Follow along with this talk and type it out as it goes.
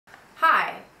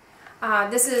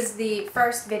This is the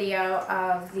first video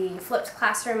of the flipped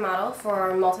classroom model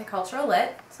for Multicultural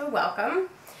Lit, so welcome.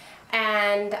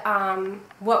 And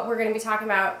what we're going to be talking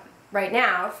about right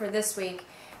now for this week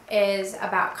is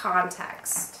about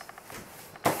context.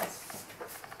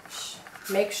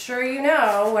 Make sure you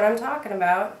know what I'm talking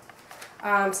about.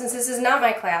 Since this is not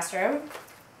my classroom,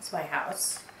 it's my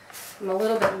house, I'm a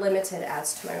little bit limited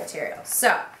as to my materials.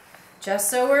 So,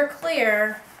 just so we're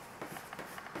clear,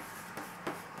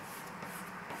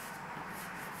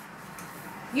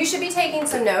 you should be taking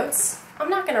some notes. I'm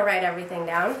not going to write everything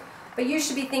down, but you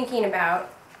should be thinking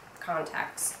about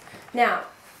context. Now,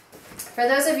 for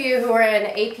those of you who were in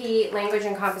AP Language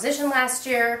and Composition last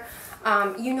year,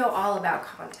 you know all about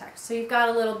context. So you've got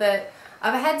a little bit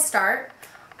of a head start,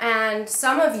 and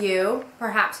some of you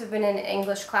perhaps have been in an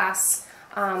English class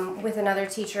with another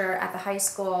teacher at the high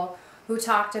school who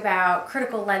talked about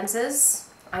critical lenses.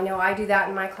 I know I do that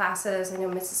in my classes. I know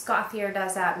Mrs. Gauthier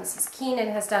does that, Mrs.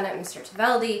 Keenan has done it, Mr.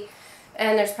 Taveldi,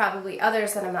 and there's probably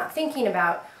others that I'm not thinking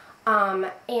about.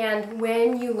 And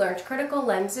when you learned critical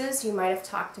lenses, you might have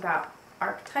talked about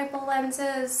archetypal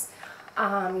lenses, you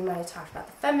might have talked about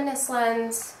the feminist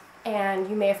lens, and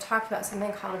you may have talked about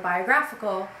something called a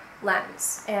biographical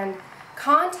lens. And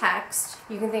context,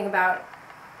 you can think about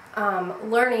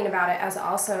learning about it as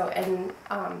also in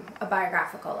a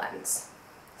biographical lens.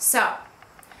 So,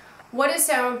 what is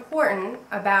so important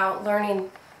about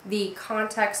learning the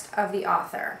context of the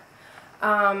author?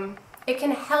 It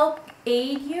can help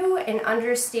aid you in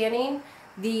understanding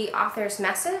the author's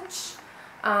message,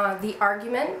 the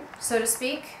argument, so to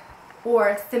speak,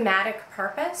 or thematic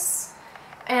purpose.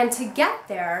 And to get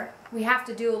there, we have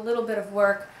to do a little bit of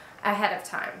work ahead of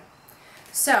time.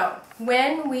 So,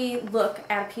 when we look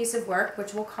at a piece of work,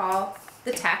 which we'll call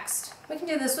the text, we can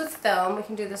do this with film, we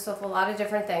can do this with a lot of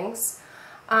different things,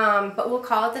 but we'll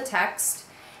call it the text.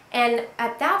 And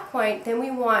at that point, then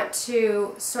we want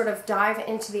to sort of dive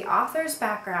into the author's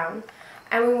background,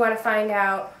 and we want to find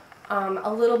out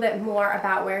a little bit more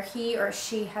about where he or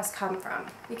she has come from.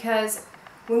 Because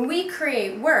when we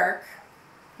create work,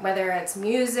 whether it's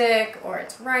music or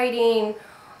it's writing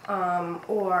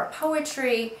or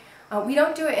poetry, we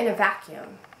don't do it in a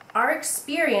vacuum. Our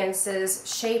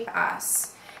experiences shape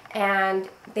us, and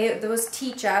those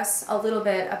teach us a little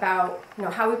bit about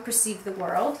how we perceive the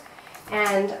world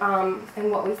and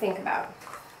what we think about.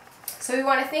 So we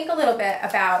want to think a little bit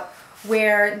about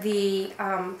where the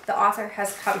author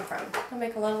has come from. I'll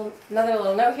make another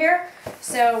little note here.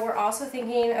 So we're also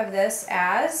thinking of this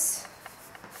as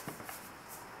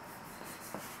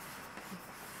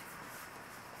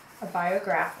a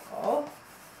biographical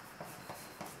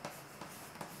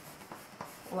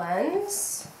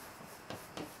lens.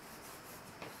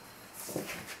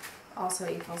 Also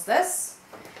equals this.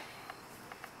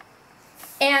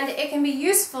 And it can be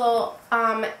useful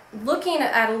looking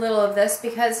at a little of this,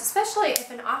 because especially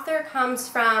if an author comes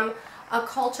from a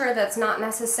culture that's not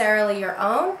necessarily your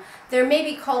own, there may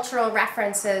be cultural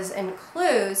references and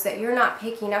clues that you're not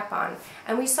picking up on.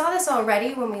 And we saw this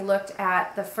already when we looked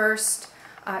at the first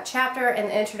chapter in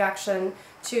the introduction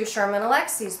to Sherman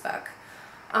Alexie's book.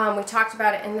 We talked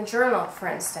about it in the journal, for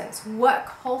instance. What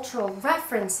cultural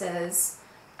references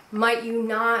might you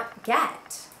not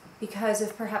get because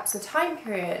of perhaps the time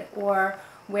period or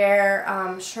where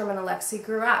Sherman Alexie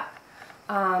grew up?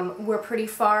 We're pretty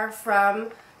far from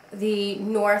the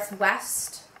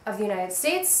northwest of the United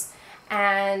States,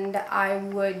 and I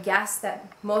would guess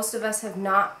that most of us have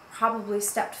not probably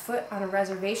stepped foot on a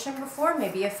reservation before.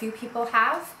 Maybe a few people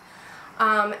have.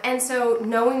 And so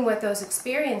knowing what those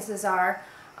experiences are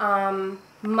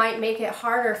might make it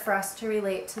harder for us to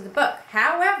relate to the book.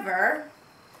 However,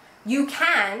 you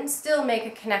can still make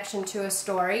a connection to a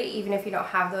story, even if you don't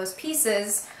have those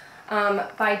pieces,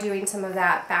 by doing some of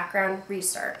that background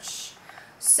research.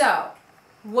 So,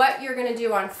 what you're going to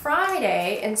do on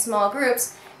Friday in small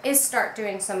groups is start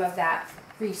doing some of that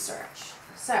research.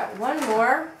 So, one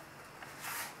more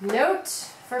note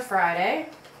for Friday.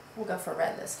 We'll go for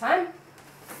red this time.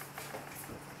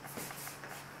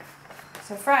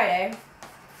 So Friday,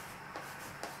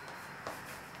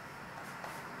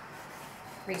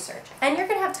 research. And you're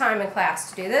going to have time in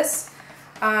class to do this.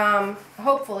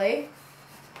 Hopefully,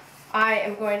 I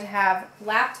am going to have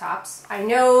laptops. I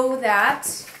know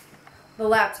that the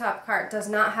laptop cart does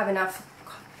not have enough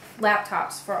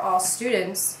laptops for all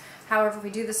students. However, if we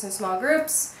do this in small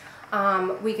groups,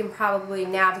 we can probably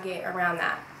navigate around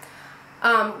that.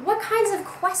 What kinds of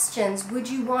questions would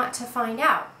you want to find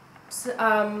out?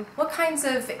 So, what kinds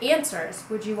of answers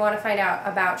would you want to find out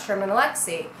about Sherman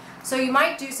Alexie? So you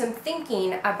might do some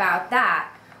thinking about that.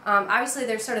 Obviously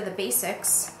there's sort of the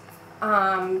basics,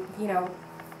 You know,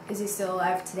 is he still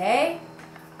alive today?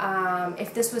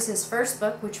 If this was his first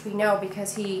book, which we know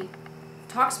because he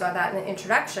talks about that in the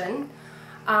introduction,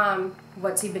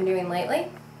 what's he been doing lately?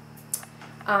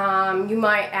 You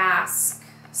might ask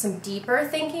some deeper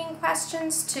thinking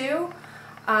questions too,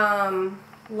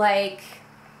 like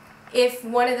if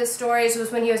one of the stories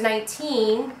was when he was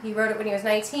 19, he wrote it when he was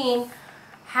 19,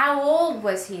 how old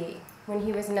was he when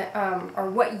he was, or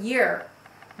what year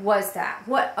was that?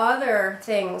 What other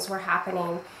things were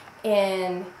happening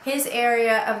in his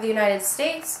area of the United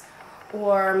States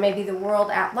or maybe the world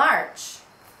at large?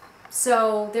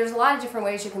 So there's a lot of different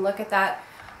ways you can look at that.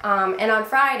 And on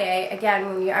Friday, again,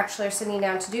 when you actually are sitting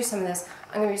down to do some of this,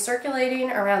 I'm going to be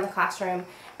circulating around the classroom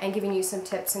and giving you some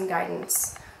tips and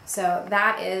guidance. So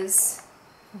that is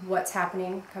what's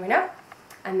happening coming up,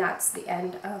 and that's the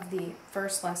end of the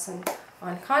first lesson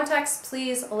on context.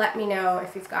 Please let me know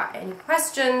if you've got any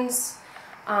questions,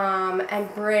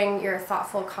 and bring your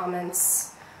thoughtful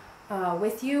comments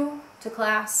with you to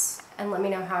class, and let me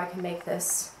know how I can make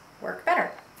this work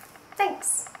better.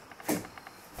 Thanks!